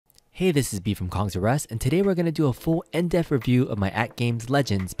Hey, this is B from Kongs R Us, and today we're going to do a full in-depth review of my At Games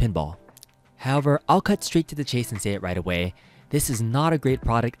Legends Pinball. However, I'll cut straight to the chase and say it right away. This is not a great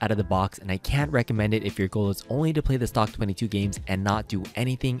product out of the box, and I can't recommend it if your goal is only to play the stock 22 games and not do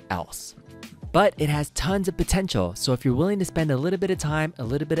anything else. But it has tons of potential, so if you're willing to spend a little bit of time, a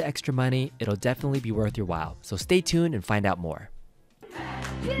little bit of extra money, it'll definitely be worth your while. So stay tuned and find out more.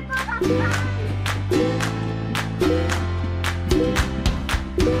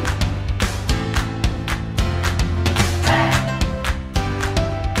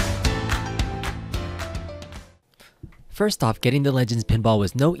 First off, getting the Legends Pinball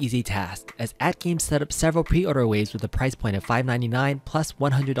was no easy task, as At Games set up several pre-order waves with a price point of $5.99 plus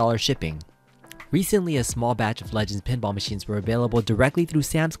 $100 shipping. Recently, a small batch of Legends Pinball machines were available directly through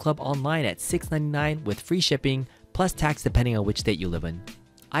Sam's Club online at $6.99 with free shipping, plus tax depending on which state you live in.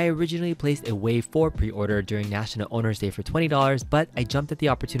 I originally placed a Wave 4 pre-order during National Owners Day for $20, but I jumped at the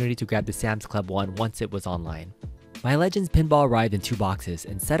opportunity to grab the Sam's Club one once it was online. My Legends Pinball arrived in 2 boxes,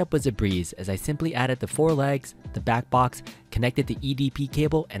 and setup was a breeze as I simply added the 4 legs, the back box, connected the EDP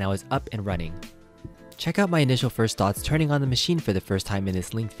cable, and I was up and running. Check out my initial first thoughts turning on the machine for the first time in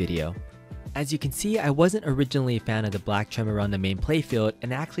this linked video. As you can see, I wasn't originally a fan of the black trim around the main playfield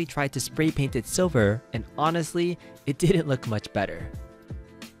and actually tried to spray paint it silver, and honestly, it didn't look much better.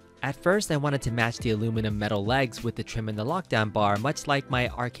 At first, I wanted to match the aluminum metal legs with the trim in the lockdown bar, much like my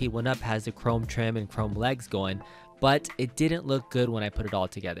Arcade 1-Up has the chrome trim and chrome legs going, but it didn't look good when I put it all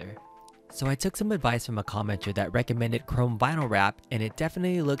together. So I took some advice from a commenter that recommended chrome vinyl wrap, and it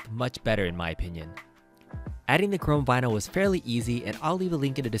definitely looked much better in my opinion. Adding the chrome vinyl was fairly easy, and I'll leave a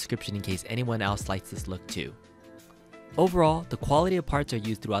link in the description in case anyone else likes this look too. Overall, the quality of parts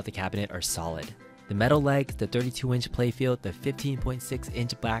used throughout the cabinet are solid. The metal legs, the 32-inch playfield, the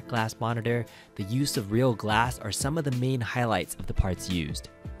 15.6-inch Backglass monitor, the use of real glass are some of the main highlights of the parts used.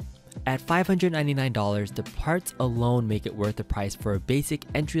 At $599, the parts alone make it worth the price for a basic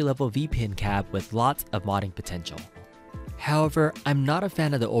entry-level V-pin cab with lots of modding potential. However, I'm not a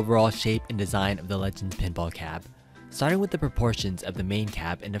fan of the overall shape and design of the Legends Pinball cab. Starting with the proportions of the main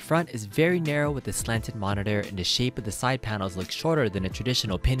cab, in the front is very narrow with a slanted monitor, and the shape of the side panels looks shorter than a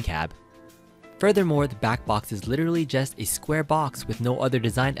traditional pin cab. Furthermore, the back box is literally just a square box with no other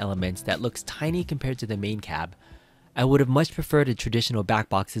design elements that looks tiny compared to the main cab. I would have much preferred a traditional back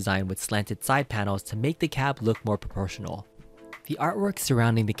box design with slanted side panels to make the cab look more proportional. The artwork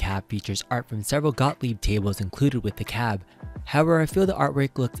surrounding the cab features art from several Goettlieb tables included with the cab. However, I feel the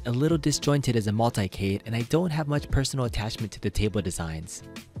artwork looks a little disjointed as a multicade, and I don't have much personal attachment to the table designs.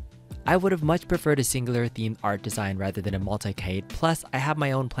 I would have much preferred a singular themed art design rather than a multicade, plus I have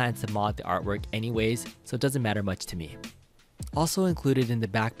my own plans to mod the artwork anyways, so it doesn't matter much to me. Also included in the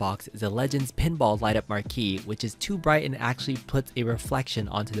back box is a Legends Pinball light-up marquee, which is too bright and actually puts a reflection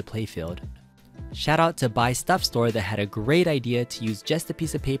onto the playfield. Shout out to Buy Stuff Store that had a great idea to use just a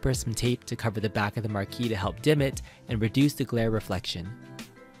piece of paper and some tape to cover the back of the marquee to help dim it and reduce the glare reflection.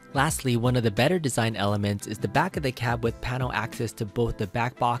 Lastly, one of the better design elements is the back of the cab with panel access to both the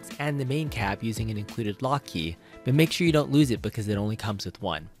back box and the main cab using an included lock key, but make sure you don't lose it because it only comes with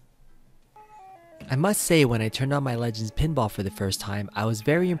one. I must say, when I turned on my Legends Pinball for the first time, I was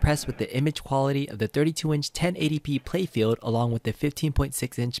very impressed with the image quality of the 32-inch 1080p playfield along with the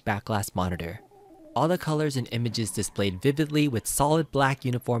 15.6-inch Backglass monitor. All the colors and images displayed vividly with solid black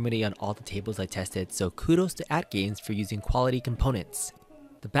uniformity on all the tables I tested, so kudos to At Games for using quality components.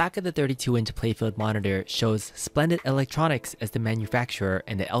 The back of the 32-inch playfield monitor shows Splendid Electronics as the manufacturer,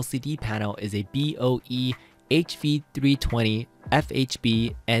 and the LCD panel is a BOE HV320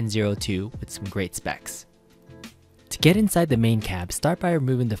 FHB N02 with some great specs. To get inside the main cab, start by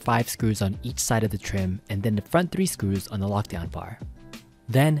removing the 5 screws on each side of the trim and then the front 3 screws on the lockdown bar.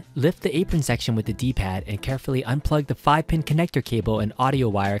 Then, lift the apron section with the D-pad and carefully unplug the 5-pin connector cable and audio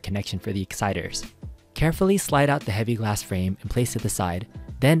wire connection for the exciters. Carefully slide out the heavy glass frame and place it aside,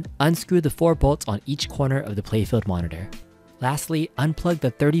 then unscrew the 4 bolts on each corner of the playfield monitor. Lastly, unplug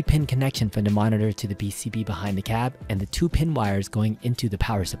the 30-pin connection from the monitor to the PCB behind the cab and the 2 pin wires going into the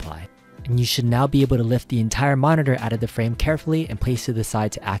power supply. And you should now be able to lift the entire monitor out of the frame carefully and place to the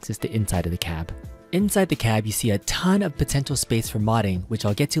side to access the inside of the cab. Inside the cab, you see a ton of potential space for modding, which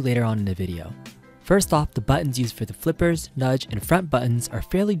I'll get to later on in the video. First off, the buttons used for the flippers, nudge, and front buttons are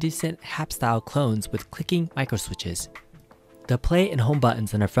fairly decent Hap-style clones with clicking microswitches. The play and home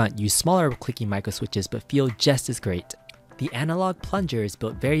buttons on the front use smaller clicking microswitches but feel just as great. The analog plunger is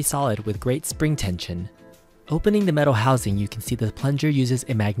built very solid with great spring tension. Opening the metal housing, you can see the plunger uses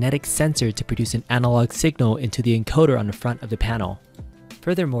a magnetic sensor to produce an analog signal into the encoder on the front of the panel.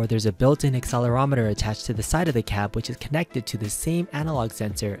 Furthermore, there's a built-in accelerometer attached to the side of the cab which is connected to the same analog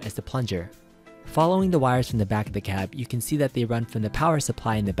sensor as the plunger. Following the wires from the back of the cab, you can see that they run from the power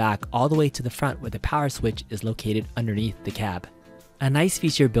supply in the back all the way to the front where the power switch is located underneath the cab. A nice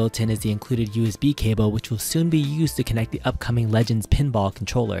feature built in is the included USB cable, which will soon be used to connect the upcoming Legends Pinball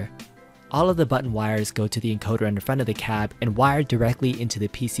controller. All of the button wires go to the encoder in the front of the cab and wired directly into the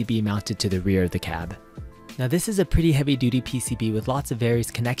PCB mounted to the rear of the cab. Now this is a pretty heavy duty PCB with lots of various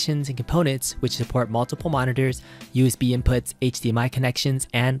connections and components which support multiple monitors, USB inputs, HDMI connections,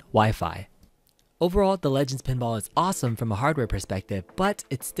 and Wi-Fi. Overall, the Legends Pinball is awesome from a hardware perspective, but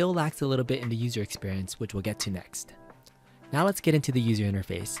it still lacks a little bit in the user experience, which we'll get to next. Now let's get into the user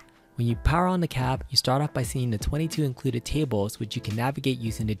interface. When you power on the cab, you start off by seeing the 22 included tables which you can navigate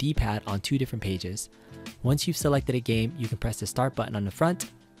using the D-pad on 2 different pages. Once you've selected a game, you can press the start button on the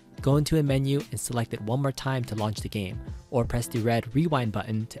front, go into a menu and select it one more time to launch the game, or press the red rewind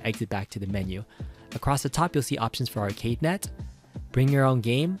button to exit back to the menu. Across the top you'll see options for Arcade Net, Bring Your Own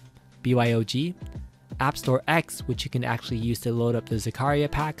Game, BYOG, App Store X, which you can actually use to load up the Zaccaria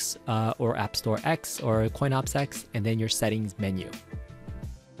packs, or App Store X or CoinOps X, and then your settings menu.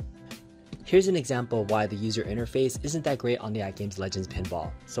 Here's an example of why the user interface isn't that great on the At Games Legends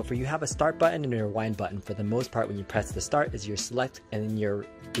Pinball. So you have a start button and a rewind button. For the most part, when you press the start is your select and then your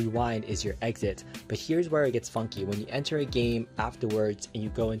rewind is your exit. But here's where it gets funky. When you enter a game afterwards and you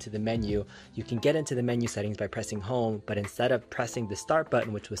go into the menu, you can get into the menu settings by pressing home, but instead of pressing the start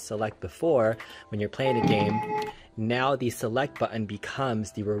button, which was select before, when you're playing a game, now the select button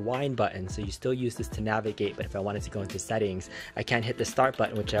becomes the rewind button. So you still use this to navigate, but if I wanted to go into settings, I can't hit the start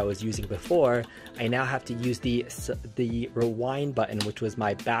button, which I was using before. I now have to use the rewind button, which was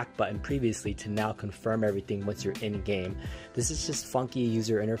my back button previously, to now confirm everything once you're in game. This is just funky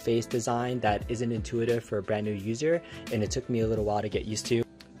user interface design that isn't intuitive for a brand new user, and it took me a little while to get used to.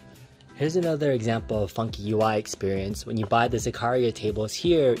 Here's another example of funky UI experience. When you buy the Zaccaria tables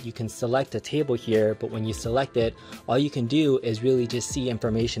here, you can select a table here, but when you select it, all you can do is really just see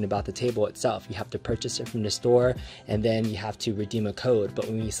information about the table itself. You have to purchase it from the store, and then you have to redeem a code. But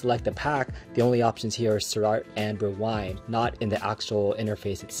when you select a pack, the only options here are start and rewind, not in the actual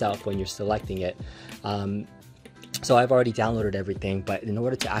interface itself when you're selecting it. So I've already downloaded everything, but in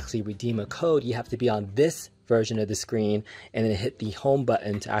order to actually redeem a code, you have to be on this version of the screen and then hit the home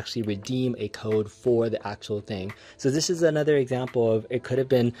button to actually redeem a code for the actual thing. So this is another example of it could have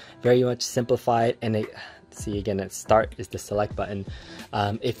been very much simplified, and see again at start is the select button.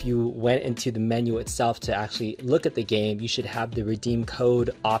 If you went into the menu itself to actually look at the game, you should have the redeem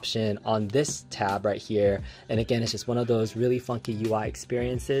code option on this tab right here. And again, it's just one of those really funky UI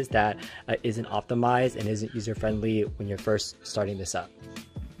experiences that isn't optimized and isn't user friendly when you're first starting this up.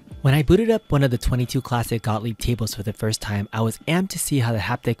 When I booted up one of the 22 classic Goettlieb tables for the first time, I was amped to see how the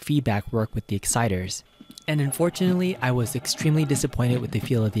haptic feedback worked with the exciters. And unfortunately, I was extremely disappointed with the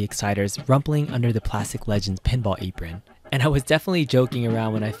feel of the exciters rumpling under the plastic Legends pinball apron. And I was definitely joking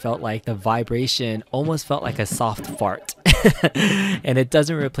around when I felt like the vibration almost felt like a soft fart. And it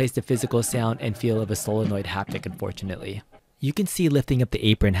doesn't replace the physical sound and feel of a solenoid haptic, unfortunately. You can see lifting up the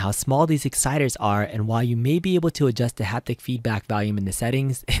apron how small these exciters are, and while you may be able to adjust the haptic feedback volume in the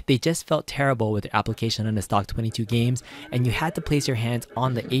settings, they just felt terrible with the application on the stock 22 games, and you had to place your hands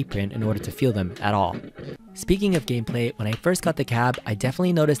on the apron in order to feel them at all. Speaking of gameplay, when I first got the cab, I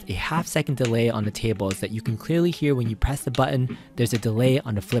definitely noticed a half-second delay on the tables that you can clearly hear when you press the button. There's a delay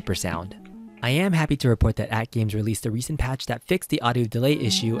on the flipper sound. I am happy to report that At Games released a recent patch that fixed the audio delay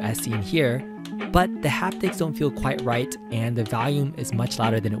issue as seen here, but the haptics don't feel quite right and the volume is much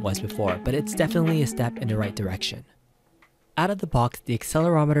louder than it was before, but it's definitely a step in the right direction. Out of the box, the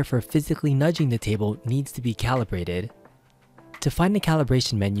accelerometer for physically nudging the table needs to be calibrated. To find the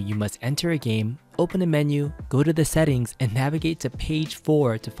calibration menu, you must enter a game, open a menu, go to the settings, and navigate to page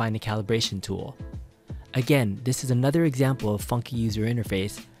 4 to find the calibration tool. Again, this is another example of funky user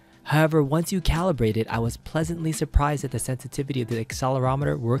interface. However, once you calibrate it, I was pleasantly surprised at the sensitivity of the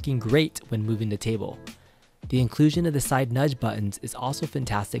accelerometer working great when moving the table. The inclusion of the side nudge buttons is also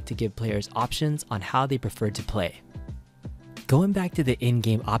fantastic to give players options on how they prefer to play. Going back to the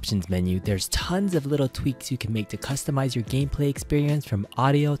in-game options menu, there's tons of little tweaks you can make to customize your gameplay experience from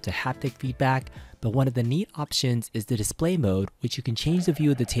audio to haptic feedback, but one of the neat options is the display mode, which you can change the view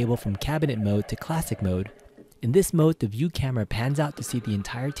of the table from cabinet mode to classic mode. In this mode, the view camera pans out to see the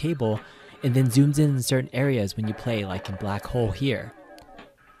entire table and then zooms in certain areas when you play, like in Black Hole here.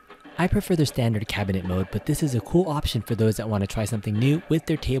 I prefer the standard cabinet mode, but this is a cool option for those that want to try something new with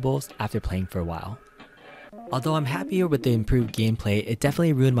their tables after playing for a while. Although I'm happier with the improved gameplay, it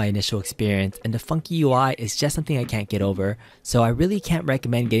definitely ruined my initial experience, and the funky UI is just something I can't get over, so I really can't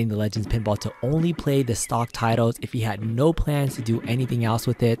recommend getting the Legends Pinball to only play the stock titles. If you had no plans to do anything else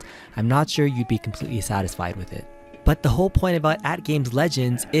with it, I'm not sure you'd be completely satisfied with it. But the whole point about At Games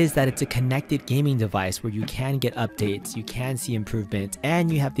Legends is that it's a connected gaming device where you can get updates, you can see improvements,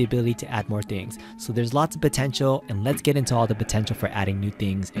 and you have the ability to add more things. So there's lots of potential, and let's get into all the potential for adding new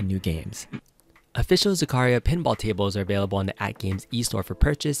things and new games. Official Zaccaria pinball tables are available on the At Games eStore for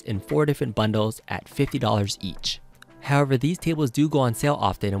purchase in 4 different bundles at $50 each. However, these tables do go on sale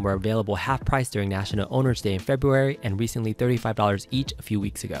often and were available half price during National Owners Day in February and recently $35 each a few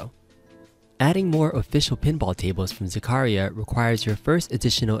weeks ago. Adding more official pinball tables from Zaccaria requires your first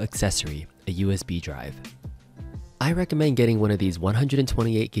additional accessory, a USB drive. I recommend getting one of these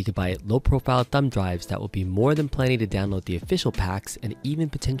 128GB low-profile thumb drives that will be more than plenty to download the official packs and even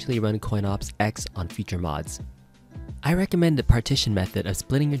potentially run CoinOps X on future mods. I recommend the partition method of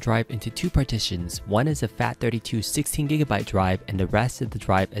splitting your drive into 2 partitions. One is a FAT32 16GB drive and the rest of the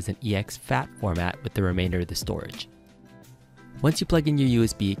drive as an EX FAT format with the remainder of the storage. Once you plug in your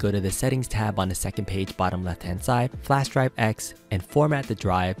USB, go to the Settings tab on the second page bottom left hand side, Flash Drive X, and format the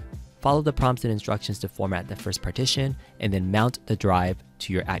drive. Follow the prompts and instructions to format the first partition, and then mount the drive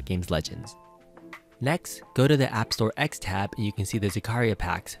to your At Games Legends. Next, go to the App Store X tab and you can see the Zaccaria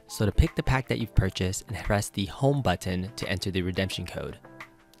packs, so to pick the pack that you've purchased and press the Home button to enter the redemption code.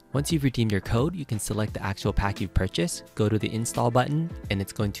 Once you've redeemed your code, you can select the actual pack you've purchased, go to the Install button, and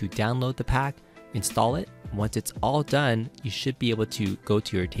it's going to download the pack, install it. Once it's all done, you should be able to go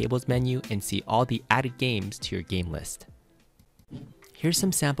to your Tables menu and see all the added games to your game list. Here's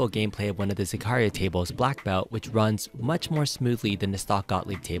some sample gameplay of one of the Zaccaria tables, Black Belt, which runs much more smoothly than the stock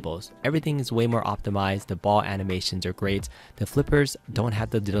Goettlieb tables. Everything is way more optimized, the ball animations are great, the flippers don't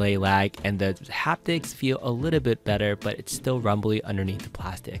have the delay lag, and the haptics feel a little bit better, but it's still rumbly underneath the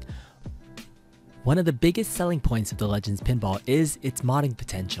plastic. One of the biggest selling points of the Legends Pinball is its modding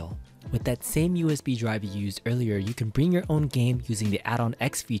potential. With that same USB drive you used earlier, you can bring your own game using the Add-on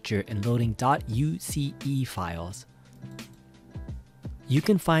X feature and loading .uce files. You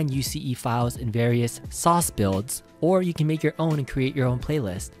can find UCE files in various sauce builds, or you can make your own and create your own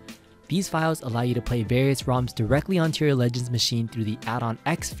playlist. These files allow you to play various ROMs directly onto your Legends machine through the Add-on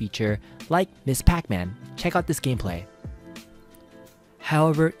X feature, like Miss Pac-Man. Check out this gameplay.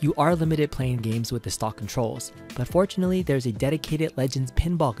 However, you are limited playing games with the stock controls, but fortunately there's a dedicated Legends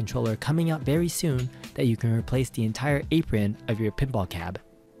pinball controller coming out very soon that you can replace the entire apron of your pinball cab.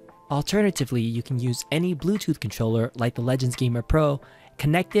 Alternatively, you can use any Bluetooth controller like the Legends Gamer Pro,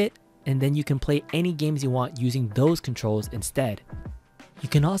 connect it, and then you can play any games you want using those controls instead. You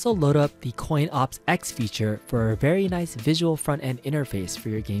can also load up the CoinOps X feature for a very nice visual front-end interface for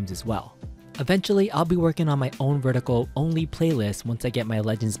your games as well. Eventually, I'll be working on my own vertical-only playlist once I get my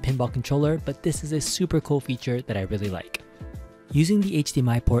Legends pinball controller, but this is a super cool feature that I really like. Using the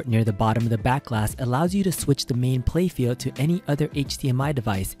HDMI port near the bottom of the Backglass allows you to switch the main Playfield to any other HDMI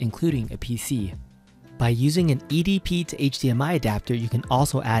device, including a PC. By using an EDP to HDMI adapter, you can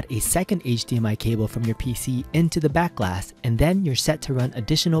also add a second HDMI cable from your PC into the Backglass, and then you're set to run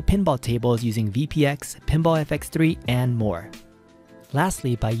additional pinball tables using VPX, Pinball FX3, and more.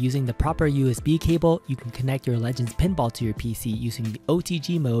 Lastly, by using the proper USB cable, you can connect your Legends Pinball to your PC using the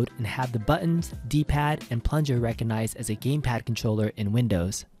OTG mode and have the buttons, D-pad, and plunger recognized as a gamepad controller in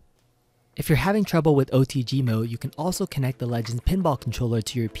Windows. If you're having trouble with OTG mode, you can also connect the Legends Pinball controller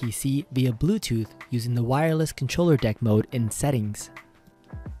to your PC via Bluetooth using the wireless controller deck mode in Settings.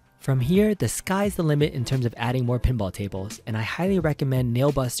 From here, the sky's the limit in terms of adding more pinball tables, and I highly recommend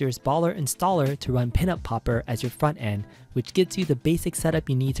Nailbuster's Baller Installer to run Pinup Popper as your front end, which gets you the basic setup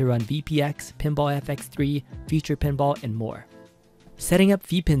you need to run VPX, Pinball FX3, Future Pinball, and more. Setting up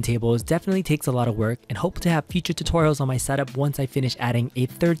VPin tables definitely takes a lot of work, and hope to have future tutorials on my setup once I finish adding a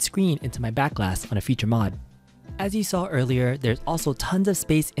third screen into my Backglass on a future mod. As you saw earlier, there's also tons of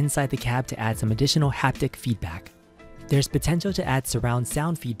space inside the cab to add some additional haptic feedback. There's potential to add surround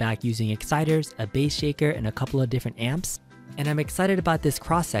sound feedback using exciters, a bass shaker, and a couple of different amps. And I'm excited about this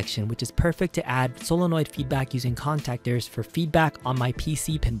cross section, which is perfect to add solenoid feedback using contactors for feedback on my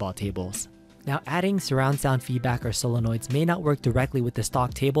PC pinball tables. Now, adding surround sound feedback or solenoids may not work directly with the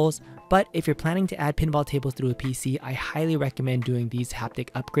stock tables, but if you're planning to add pinball tables through a PC, I highly recommend doing these haptic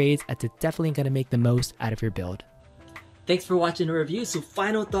upgrades, as it's definitely going to make the most out of your build. Thanks for watching the review. So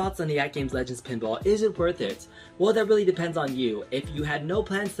final thoughts on the At Games Legends Pinball. Is it worth it? Well, that really depends on you. If you had no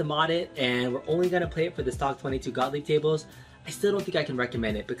plans to mod it and we're only going to play it for the stock 22 Goettlieb tables, I still don't think I can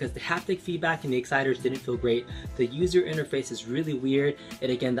recommend it because the haptic feedback and the exciters didn't feel great. The user interface is really weird,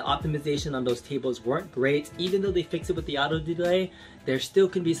 and again, the optimization on those tables weren't great. Even though they fixed it with the auto delay, there still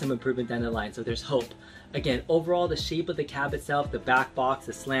can be some improvement down the line, so there's hope. Again, overall, the shape of the cab itself, the back box,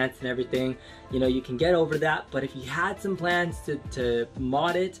 the slants and everything, you know, you can get over that, but if you had some plans to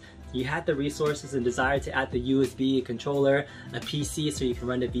mod it, you had the resources and desire to add the USB, a controller, a PC so you can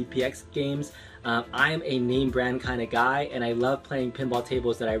run the VPX games. I'm a name brand kind of guy, and I love playing pinball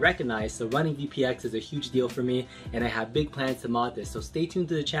tables that I recognize, so running VPX is a huge deal for me, and I have big plans to mod this. So stay tuned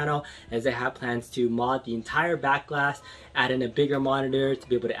to the channel as I have plans to mod the entire Backglass, add in a bigger monitor to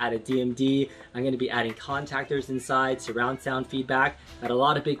be able to add a DMD. I'm going to be adding contactors inside, surround sound feedback. Got a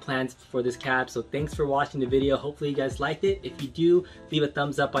lot of big plans for this cab, so thanks for watching the video. Hopefully you guys liked it. If you do, leave a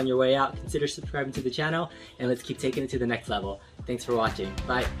thumbs up on your way out. Consider subscribing to the channel, and let's keep taking it to the next level. Thanks for watching.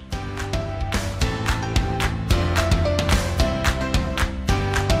 Bye.